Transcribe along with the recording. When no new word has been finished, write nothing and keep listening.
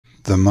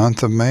The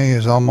month of May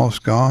is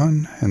almost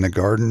gone, and the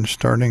garden's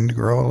starting to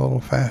grow a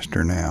little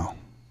faster now.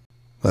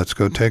 Let's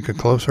go take a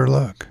closer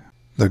look.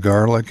 The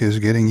garlic is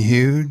getting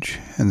huge,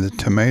 and the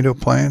tomato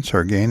plants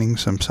are gaining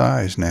some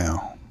size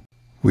now.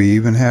 We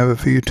even have a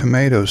few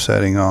tomatoes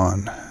setting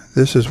on.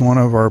 This is one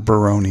of our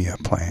Baronia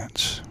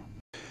plants.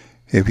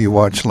 If you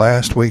watched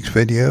last week's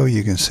video,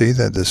 you can see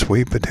that the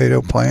sweet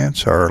potato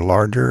plants are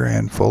larger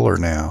and fuller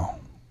now.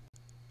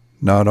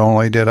 Not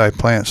only did I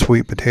plant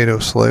sweet potato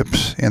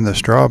slips in the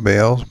straw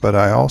bales, but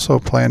I also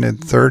planted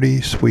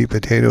 30 sweet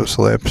potato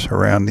slips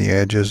around the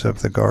edges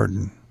of the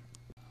garden.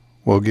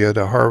 We'll get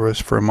a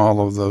harvest from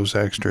all of those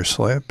extra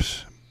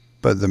slips,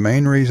 but the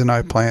main reason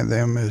I plant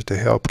them is to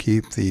help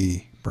keep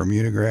the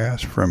Bermuda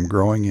grass from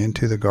growing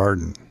into the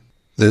garden.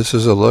 This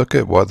is a look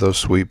at what those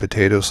sweet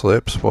potato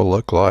slips will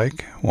look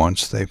like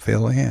once they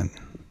fill in.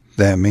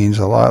 That means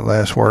a lot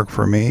less work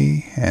for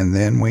me, and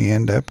then we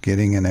end up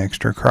getting an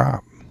extra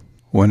crop.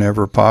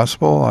 Whenever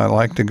possible, I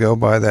like to go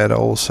by that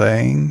old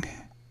saying,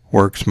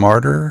 work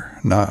smarter,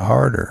 not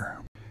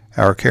harder.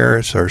 Our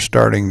carrots are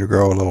starting to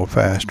grow a little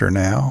faster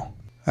now.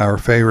 Our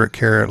favorite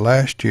carrot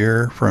last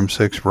year from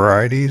 6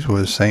 varieties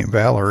was St.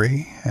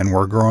 Valerie, and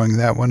we're growing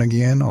that one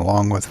again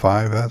along with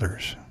 5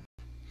 others.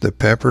 The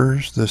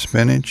peppers, the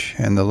spinach,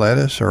 and the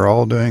lettuce are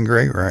all doing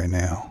great right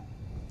now.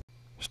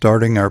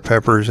 Starting our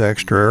peppers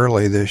extra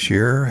early this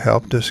year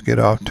helped us get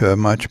off to a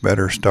much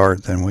better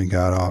start than we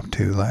got off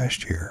to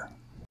last year.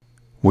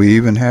 We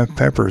even have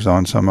peppers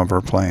on some of our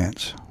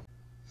plants.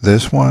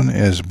 This one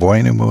is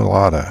Buena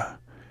Mulata.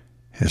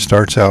 It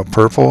starts out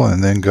purple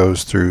and then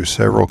goes through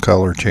several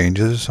color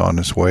changes on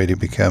its way to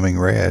becoming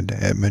red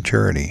at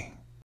maturity.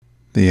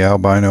 The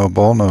albino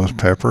bullnose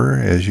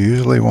pepper is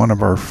usually one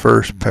of our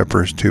first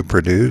peppers to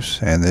produce,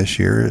 and this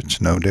year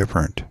it's no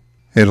different.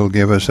 It'll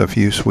give us a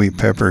few sweet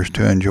peppers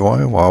to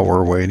enjoy while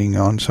we're waiting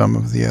on some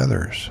of the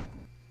others.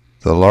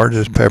 The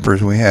largest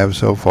peppers we have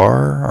so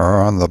far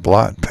are on the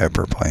blot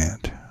pepper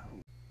plant.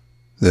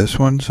 This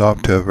one's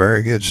off to a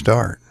very good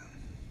start.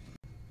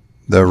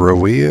 The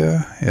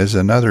Rowia is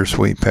another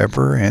sweet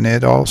pepper, and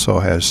it also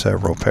has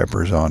several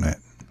peppers on it.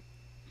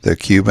 The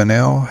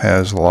Cubanelle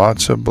has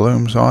lots of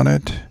blooms on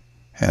it,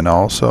 and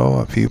also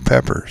a few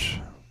peppers.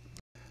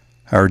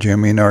 Our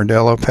Jimmy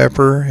Nardello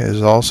pepper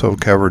is also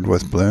covered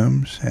with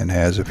blooms and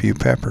has a few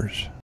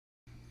peppers.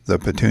 The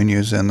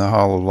petunias in the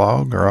hollow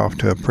log are off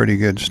to a pretty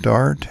good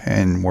start,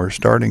 and we're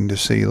starting to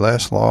see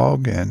less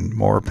log and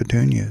more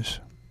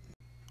petunias.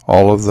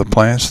 All of the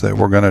plants that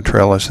we're going to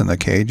trellis in the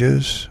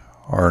cages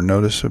are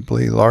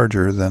noticeably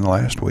larger than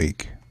last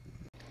week.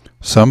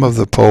 Some of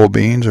the pole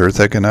beans are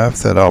thick enough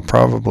that I'll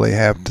probably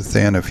have to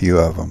thin a few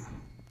of them.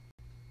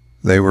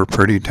 They were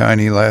pretty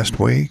tiny last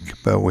week,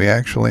 but we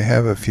actually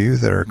have a few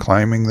that are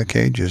climbing the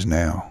cages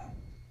now.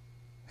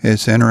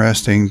 It's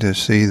interesting to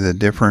see the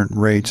different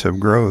rates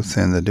of growth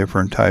in the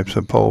different types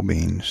of pole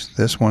beans.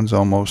 This one's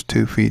almost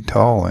 2 feet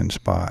tall in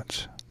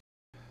spots.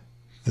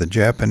 The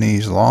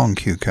Japanese long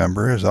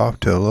cucumber is off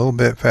to a little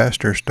bit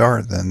faster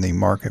start than the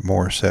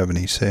Marketmore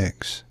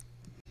 76.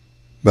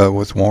 But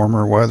with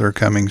warmer weather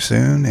coming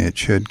soon, it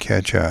should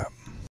catch up.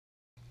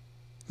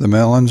 The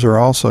melons are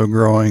also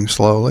growing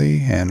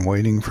slowly and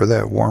waiting for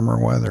that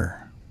warmer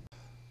weather.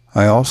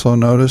 I also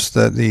noticed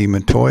that the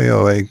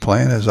Matoyo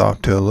eggplant is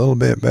off to a little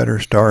bit better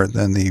start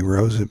than the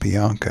Rosa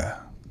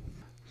Bianca.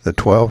 The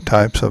 12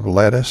 types of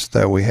lettuce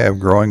that we have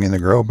growing in the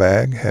grow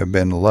bag have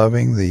been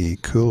loving the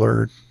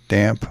cooler,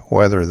 damp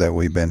weather that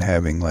we've been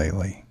having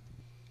lately.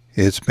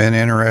 It's been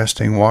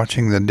interesting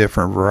watching the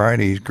different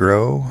varieties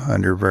grow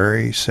under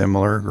very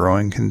similar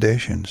growing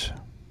conditions.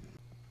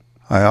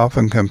 I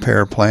often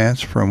compare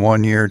plants from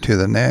one year to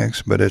the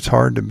next, but it's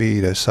hard to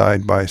beat a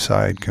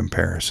side-by-side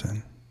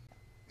comparison.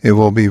 It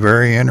will be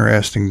very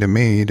interesting to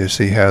me to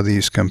see how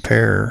these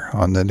compare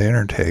on the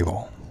dinner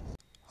table.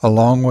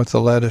 Along with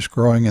the lettuce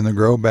growing in the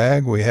grow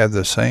bag, we have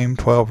the same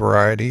 12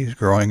 varieties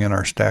growing in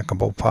our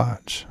stackable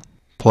pots,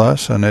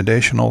 plus an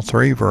additional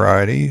 3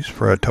 varieties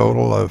for a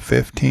total of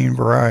 15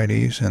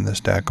 varieties in the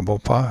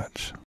stackable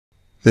pots.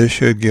 This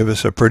should give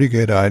us a pretty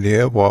good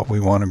idea of what we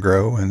want to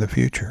grow in the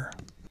future.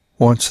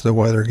 Once the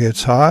weather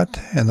gets hot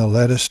and the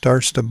lettuce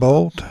starts to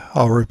bolt,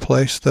 I'll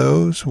replace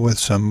those with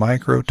some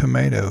micro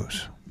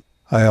tomatoes.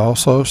 I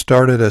also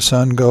started a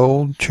Sun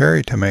Gold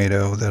cherry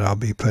tomato that I'll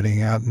be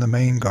putting out in the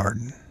main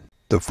garden.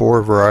 The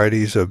 4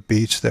 varieties of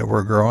beets that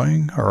we're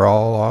growing are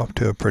all off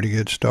to a pretty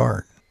good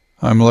start.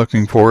 I'm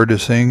looking forward to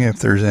seeing if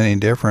there's any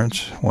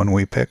difference when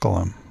we pickle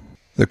them.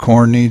 The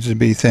corn needs to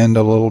be thinned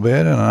a little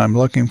bit, and I'm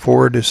looking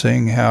forward to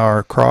seeing how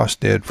our cross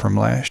did from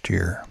last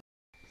year.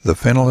 The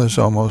fennel is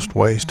almost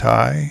waist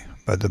high,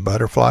 but the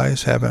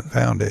butterflies haven't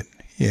found it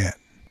yet.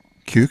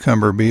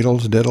 Cucumber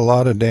beetles did a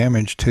lot of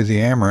damage to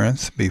the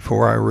amaranth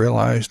before I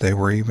realized they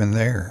were even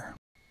there.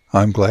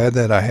 I'm glad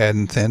that I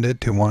hadn't thinned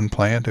it to 1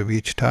 plant of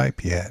each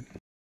type yet.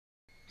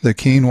 The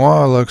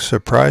quinoa looks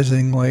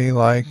surprisingly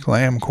like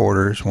lamb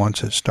quarters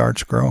once it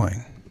starts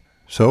growing.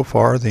 So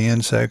far, the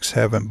insects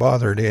haven't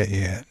bothered it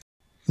yet.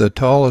 The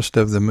tallest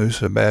of the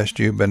Musa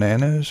Bastiu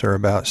bananas are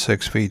about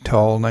 6 feet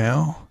tall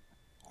now.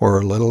 or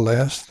a little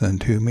less than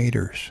 2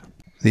 meters.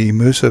 The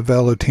Musa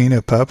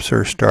velutina pups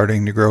are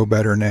starting to grow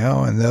better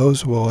now, and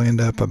those will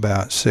end up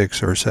about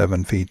 6 or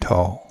 7 feet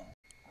tall.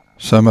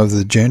 Some of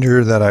the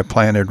ginger that I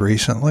planted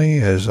recently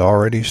is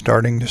already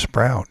starting to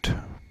sprout.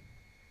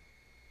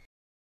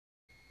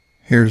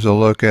 Here's a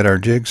look at our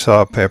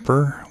jigsaw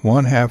pepper.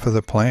 One half of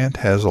the plant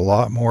has a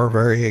lot more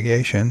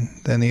variegation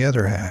than the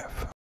other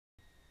half.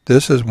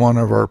 This is one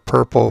of our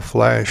purple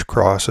flash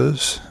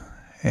crosses,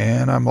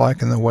 and I'm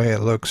liking the way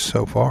it looks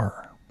so far.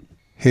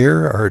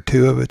 Here are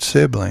 2 of its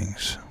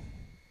siblings.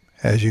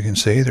 As you can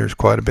see, there's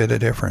quite a bit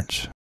of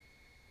difference.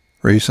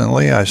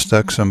 Recently I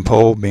stuck some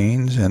pole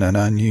beans in an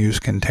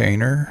unused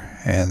container,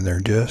 and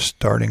they're just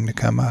starting to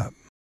come up.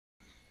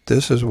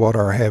 This is what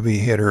our heavy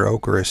hitter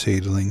okra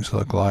seedlings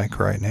look like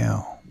right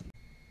now.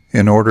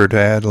 In order to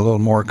add a little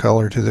more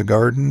color to the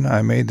garden,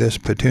 I made this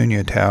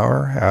petunia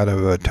tower out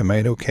of a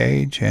tomato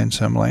cage and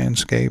some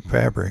landscape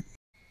fabric.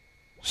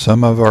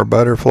 Some of our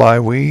butterfly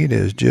weed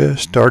is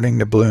just starting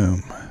to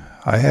bloom.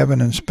 I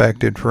haven't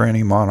inspected for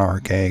any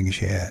monarch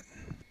eggs yet.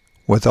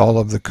 With all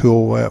of the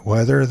cool wet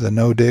weather, the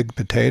no-dig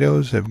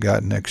potatoes have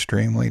gotten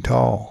extremely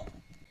tall.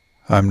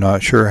 I'm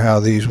not sure how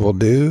these will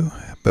do,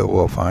 but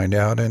we'll find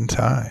out in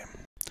time.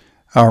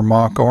 Our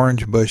mock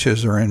orange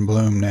bushes are in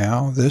bloom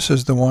now. This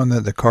is the one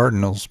that the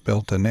cardinals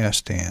built a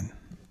nest in.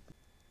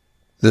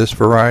 This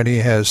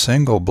variety has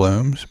single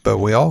blooms, but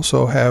we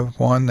also have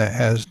one that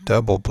has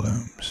double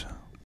blooms.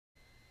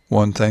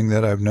 One thing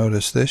that I've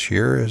noticed this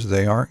year is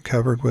they aren't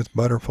covered with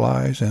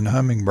butterflies and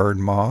hummingbird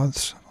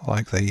moths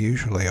like they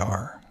usually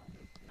are.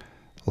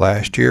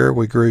 Last year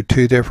we grew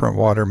 2 different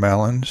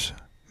watermelons,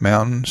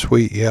 Mountain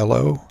Sweet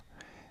Yellow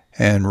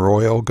and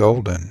Royal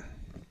Golden.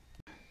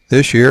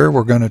 This year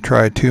we're going to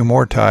try 2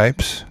 more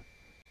types.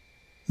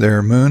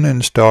 They're Moon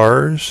and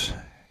Stars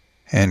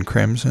and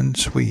Crimson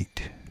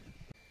Sweet.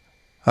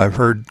 I've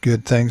heard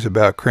good things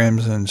about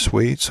Crimson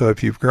Sweet, so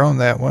if you've grown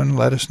that one,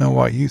 let us know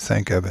what you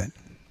think of it.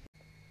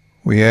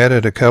 We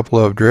added a couple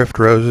of drift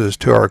roses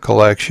to our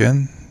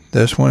collection.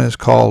 This one is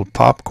called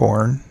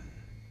Popcorn,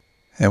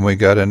 and we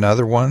got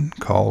another one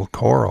called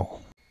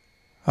Coral.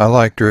 I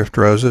like drift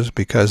roses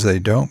because they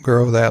don't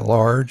grow that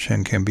large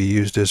and can be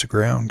used as a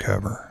ground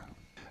cover.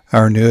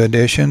 Our new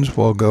additions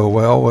will go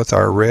well with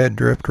our red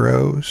drift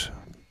rose,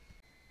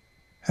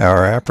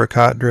 our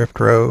apricot drift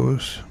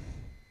rose,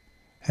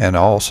 and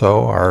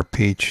also our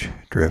peach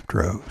drift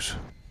rose.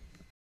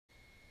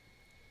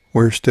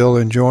 We're still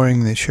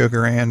enjoying the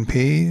sugar and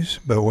peas,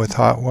 but with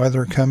hot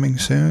weather coming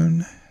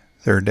soon,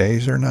 their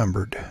days are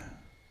numbered.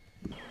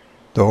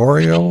 The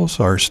orioles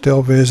are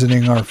still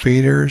visiting our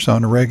feeders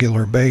on a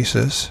regular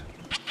basis,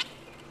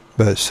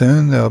 but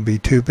soon they'll be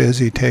too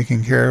busy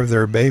taking care of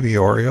their baby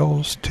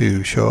orioles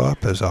to show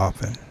up as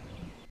often.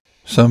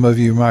 Some of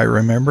you might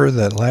remember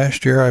that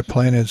last year I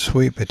planted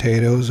sweet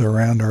potatoes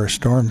around our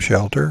storm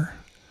shelter.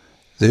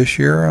 This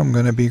year I'm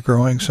going to be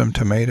growing some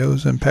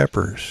tomatoes and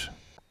peppers.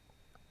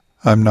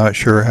 I'm not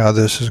sure how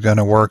this is going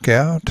to work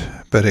out,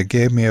 but it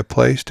gave me a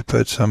place to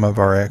put some of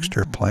our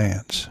extra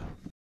plants.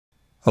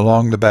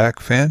 Along the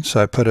back fence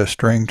I put a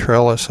string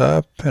trellis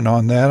up, and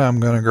on that I'm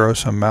going to grow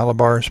some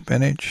Malabar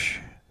spinach,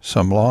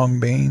 some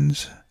long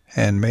beans,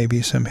 and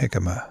maybe some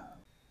jicama.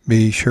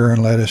 Be sure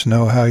and let us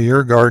know how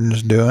your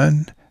garden's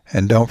doing,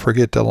 and don't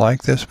forget to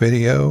like this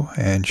video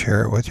and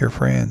share it with your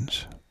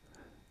friends.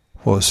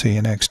 We'll see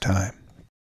you next time.